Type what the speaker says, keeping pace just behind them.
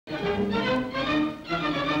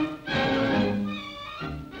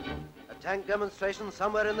A tank demonstration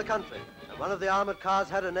somewhere in the country, and one of the armoured cars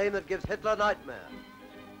had a name that gives Hitler nightmare.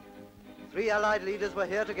 3 Allied leaders were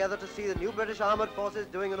here together to see the new British armoured forces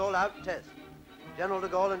doing an all-out test. General de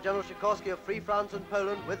Gaulle and General Sikorski of Free France and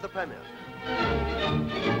Poland with the Premier.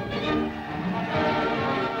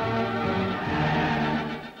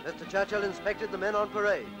 Mr. Churchill inspected the men on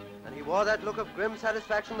parade, and he wore that look of grim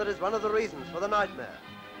satisfaction that is one of the reasons for the nightmare.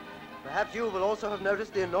 Perhaps you will also have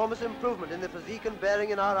noticed the enormous improvement in the physique and bearing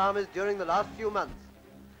in our armies during the last few months.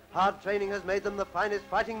 Hard training has made them the finest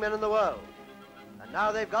fighting men in the world. And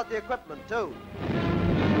now they've got the equipment, too.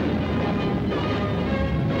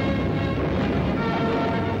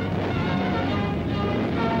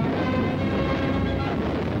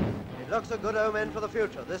 It looks a good omen for the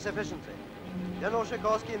future, this efficiency. General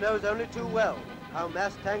Sikorski knows only too well how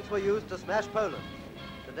mass tanks were used to smash Poland.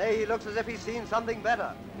 Today he looks as if he's seen something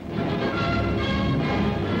better.